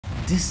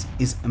This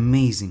is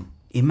amazing.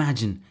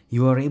 Imagine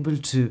you are able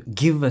to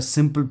give a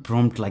simple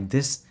prompt like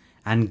this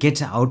and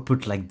get an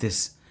output like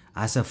this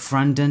as a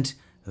front-end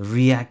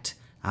React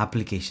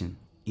application.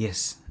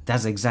 Yes,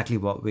 that's exactly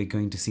what we're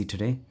going to see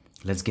today.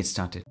 Let's get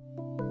started.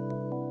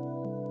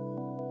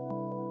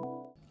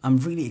 I'm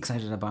really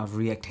excited about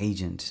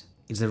React-agemt.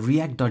 It's a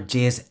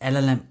React.js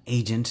LLM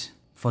agent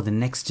for the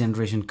next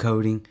generation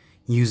coding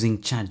using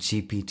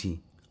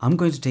ChatGPT. I'm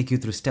going to take you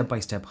through step by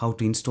step how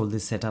to install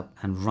this setup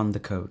and run the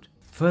code.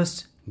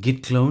 First,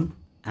 git clone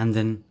and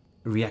then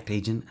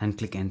React-agemt and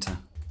click enter.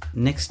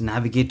 Next,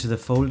 navigate to the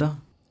folder.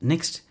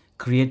 Next,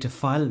 create a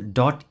file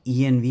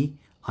 .env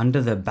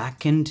under the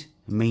backend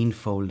main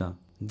folder.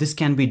 This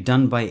can be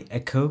done by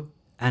echo,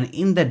 and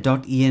in that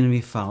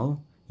 .env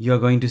file, you're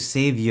going to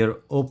save your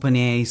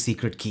OpenAI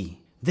secret key.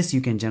 This you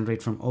can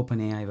generate from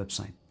OpenAI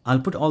website. I'll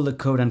put all the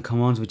code and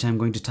commands which I'm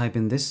going to type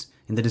in this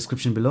in the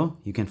description below.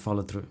 You can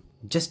follow through.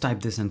 Just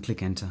type this and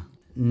click enter.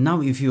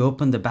 Now if you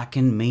open the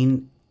backend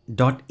main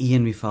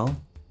 .env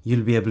file,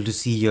 you'll be able to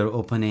see your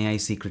OpenAI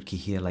secret key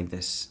here like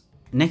this.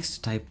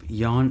 Next, type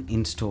yarn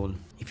install.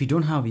 If you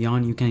don't have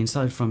yarn, you can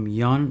install it from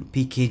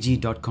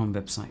yarnpkg.com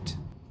website.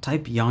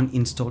 Type yarn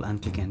install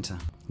and click enter.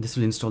 This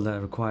will install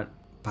the required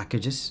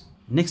packages.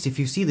 Next, if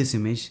you see this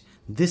image,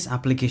 this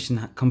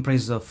application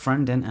comprises of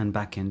front end and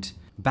backend.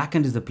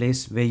 Backend is the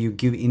place where you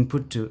give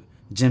input to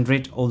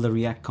generate all the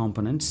React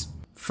components.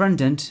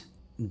 Front end,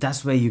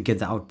 that's where you get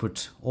the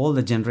output. All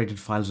the generated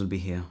files will be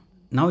here.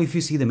 Now if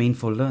you see the main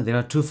folder, there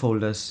are two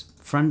folders,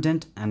 front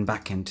end and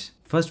backend.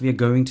 First, we are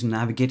going to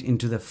navigate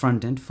into the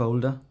front end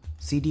folder,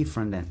 cd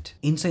front end.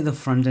 Inside the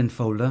front end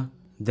folder,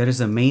 there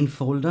is a main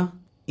folder.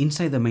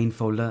 Inside the main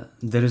folder,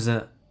 there is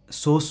a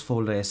source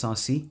folder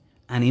src,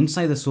 and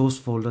inside the source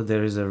folder,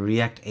 there is a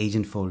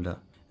React-agemt folder.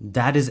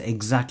 That is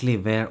exactly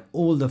where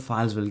all the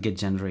files will get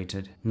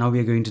generated. Now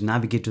we are going to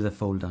navigate to the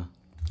folder,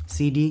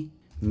 cd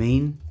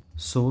main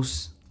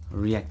source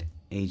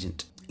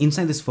React-agemt.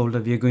 Inside this folder,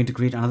 we are going to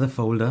create another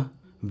folder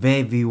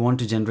where we want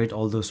to generate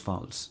all those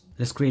files.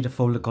 Let's create a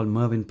folder called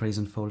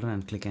MervinPraison folder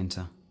and click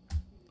enter.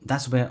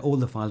 That's where all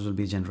the files will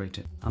be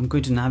generated. I'm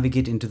going to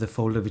navigate into the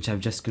folder which I've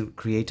just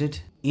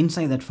created.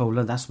 Inside that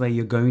folder, that's where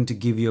you're going to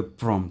give your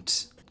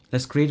prompts.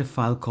 Let's create a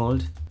file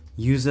called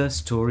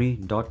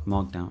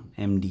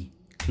user-story.md.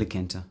 Click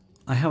enter.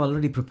 I have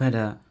already prepared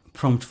a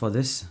prompt for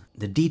this.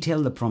 The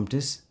detail the prompt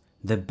is,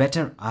 the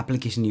better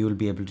application you will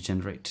be able to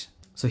generate.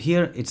 So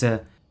here it's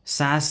a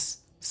SaaS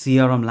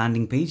CRM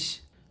landing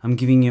page. I'm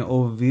giving you an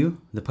overview.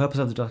 The purpose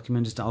of the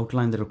document is to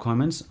outline the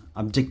requirements.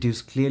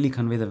 Objectives clearly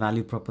convey the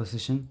value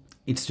proposition.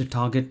 It's to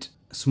target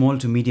small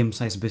to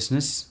medium-sized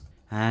business.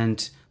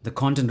 And the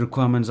content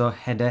requirements are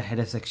header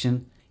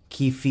section,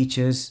 key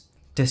features,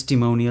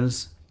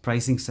 testimonials,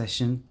 pricing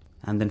session,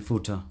 and then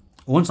footer.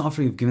 Once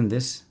after you've given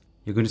this,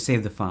 you're going to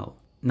save the file.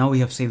 Now we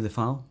have saved the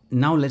file.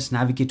 Now let's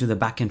navigate to the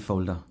backend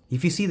folder.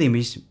 If you see the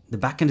image, the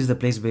backend is the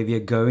place where we are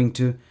going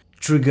to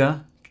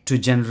trigger to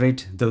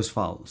generate those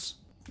files.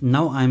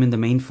 Now I'm in the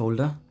main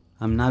folder.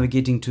 I'm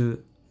navigating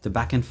to the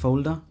backend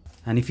folder.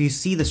 And if you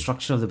see the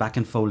structure of the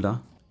backend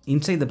folder,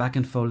 inside the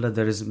backend folder,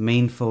 there is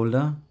main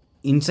folder.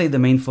 Inside the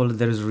main folder,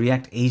 there is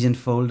React-agemt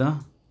folder.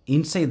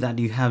 Inside that,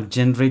 you have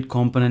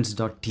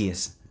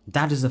generateComponents.ts.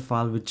 That is the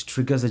file which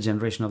triggers the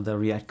generation of the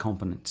React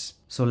components.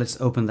 So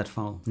let's open that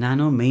file.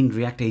 Nano main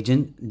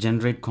React-agemt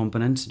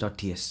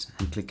generateComponents.ts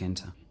and click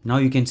enter. Now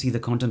you can see the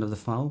content of the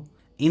file.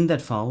 In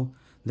that file,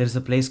 there is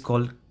a place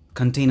called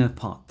container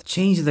path.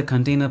 Change the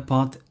container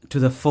path to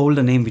the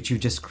folder name which you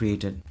just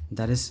created.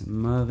 That is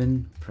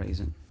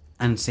MervinPraison,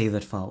 and save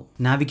that file.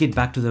 Navigate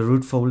back to the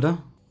root folder.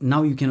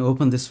 Now you can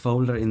open this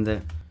folder in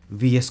the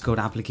VS Code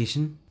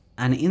application.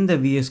 And in the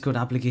VS Code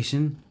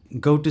application,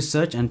 go to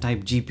search and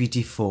type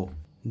GPT-4.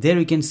 There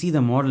you can see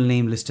the model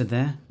name listed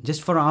there.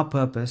 Just for our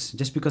purpose,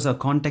 just because our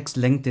context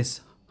length is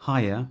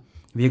higher,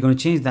 we are going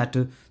to change that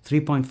to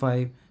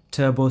 3.5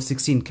 turbo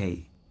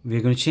 16K. We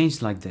are going to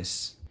change like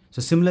this.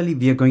 So similarly,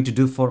 we are going to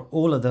do for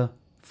all other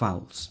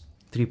files.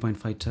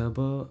 3.5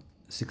 turbo,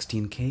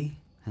 16K,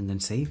 and then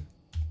save.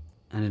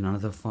 And in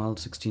another file,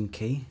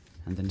 16K,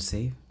 and then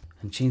save.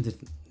 And change the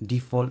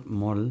default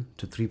model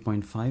to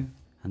 3.5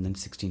 and then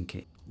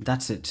 16K.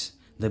 That's it.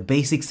 The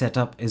basic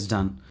setup is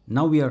done.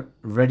 Now we are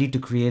ready to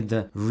create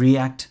the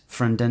React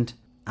front-end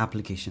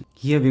application.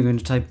 Here we're going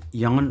to type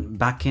yarn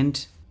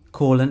backend :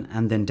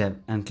 and then dev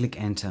and click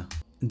enter.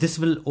 This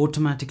will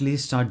automatically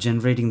start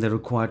generating the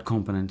required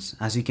components,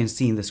 as you can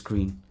see in the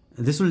screen.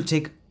 This will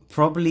take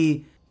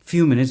probably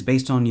few minutes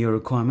based on your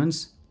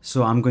requirements.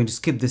 So I'm going to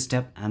skip this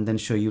step and then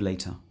show you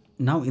later.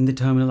 Now in the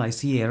terminal, I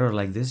see an error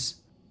like this.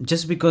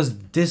 Just because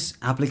this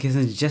application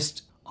is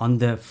just on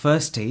the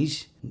first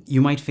stage, you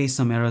might face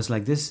some errors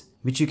like this,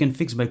 which you can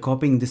fix by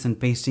copying this and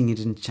pasting it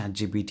in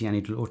ChatGPT, and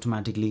it will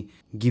automatically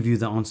give you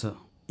the answer.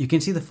 You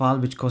can see the file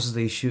which causes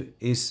the issue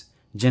is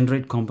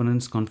generate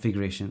components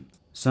configuration.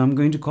 So I'm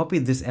going to copy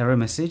this error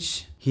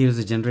message. Here's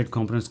the generate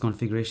components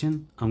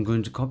configuration. I'm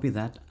going to copy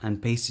that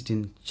and paste it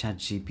in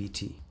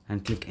ChatGPT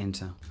and click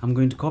enter. I'm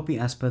going to copy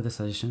as per the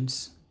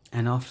suggestions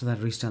and after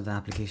that restart the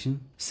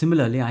application.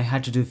 Similarly, I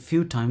had to do a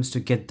few times to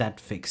get that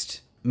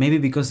fixed. Maybe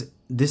because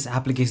this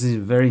application is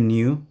very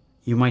new,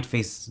 you might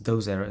face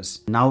those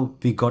errors. Now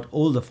we got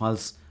all the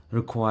files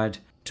required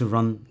to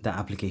run the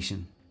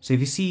application. So if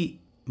you see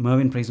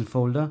MervinPraison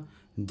folder,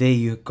 there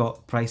you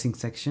got pricing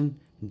section,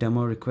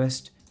 demo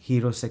request,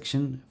 hero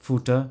section,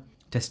 footer,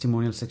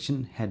 testimonial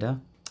section, header,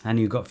 and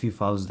you got few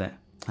files there.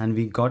 And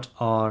we got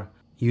our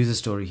user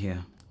story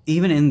here.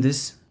 Even in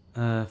this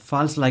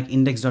files like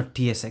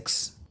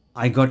index.tsx,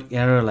 I got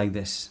error like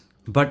this,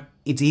 but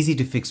it's easy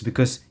to fix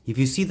because if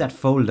you see that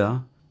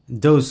folder,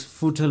 those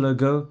footer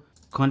logo,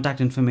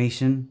 contact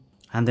information,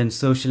 and then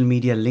social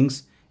media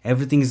links,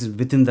 everything is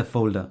within the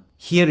folder.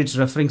 Here it's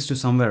referring to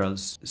somewhere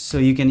else. So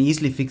you can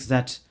easily fix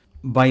that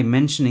by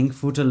mentioning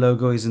footer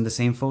logo is in the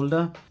same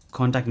folder,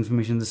 contact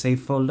information in the same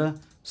folder,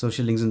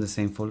 social links in the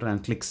same folder,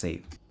 and click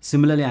save.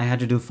 Similarly, I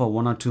had to do for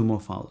 1 or 2 more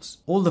files.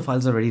 All the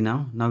files are ready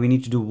now. Now we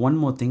need to do one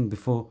more thing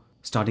before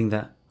starting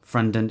the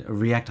front-end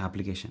React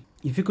application.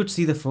 If you could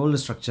see the folder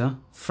structure,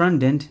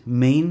 front-end,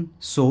 main,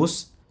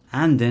 source,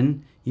 and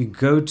then you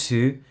go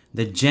to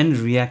the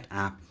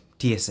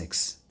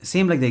generateComponents.ts.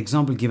 Same like the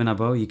example given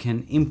above, you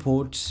can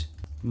import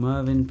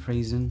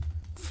MervinPraison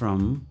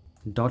from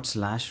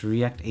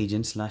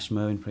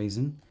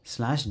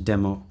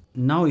 /react-agent/MervinPraison/demo.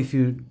 Now if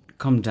you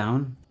come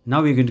down,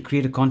 now we're going to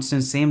create a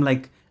constant, same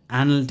like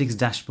analytics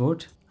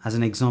dashboard. As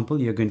an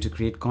example, you're going to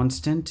create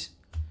constant,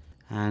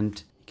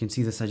 and you can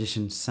see the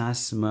suggestion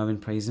SAS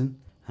MervinPraison,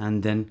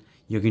 and then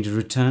you're going to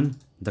return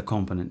the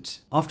component.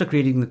 After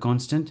creating the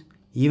constant,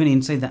 even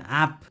inside the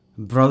app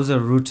browser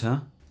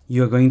router,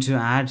 you're going to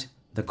add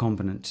the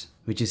component,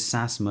 which is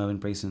SAS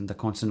MervinPraison, the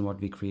constant what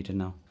we created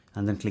now,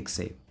 and then click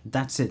save.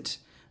 That's it.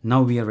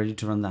 Now we are ready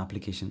to run the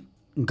application.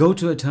 Go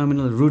to a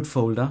terminal root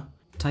folder,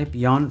 type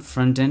yarn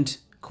frontend :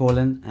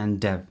 and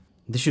dev.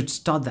 This should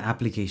start the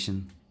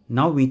application.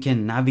 Now we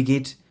can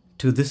navigate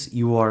to this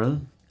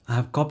URL. I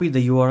have copied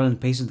the URL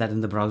and pasted that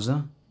in the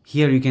browser.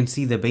 Here you can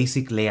see the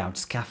basic layout,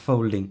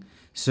 scaffolding.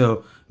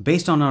 So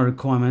based on our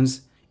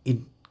requirements, it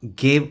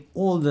gave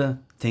all the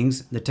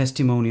things, the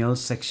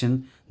testimonials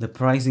section, the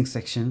pricing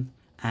section,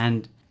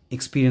 and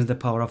experience the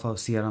power of our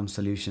CRM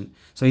solution.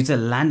 So it's a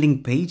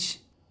landing page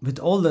with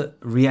all the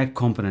React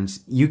components.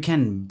 You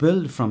can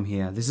build from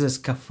here. This is a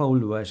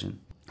scaffold version.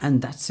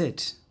 And that's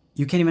it.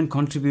 You can even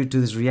contribute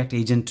to this React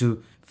agent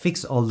to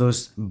fix all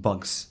those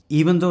bugs.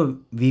 Even though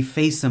we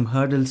face some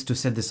hurdles to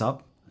set this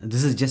up,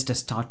 this is just a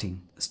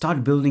starting.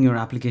 Start building your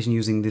application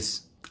using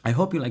this. I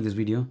hope you like this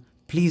video.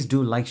 Please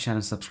do like, share,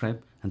 and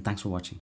subscribe. And thanks for watching.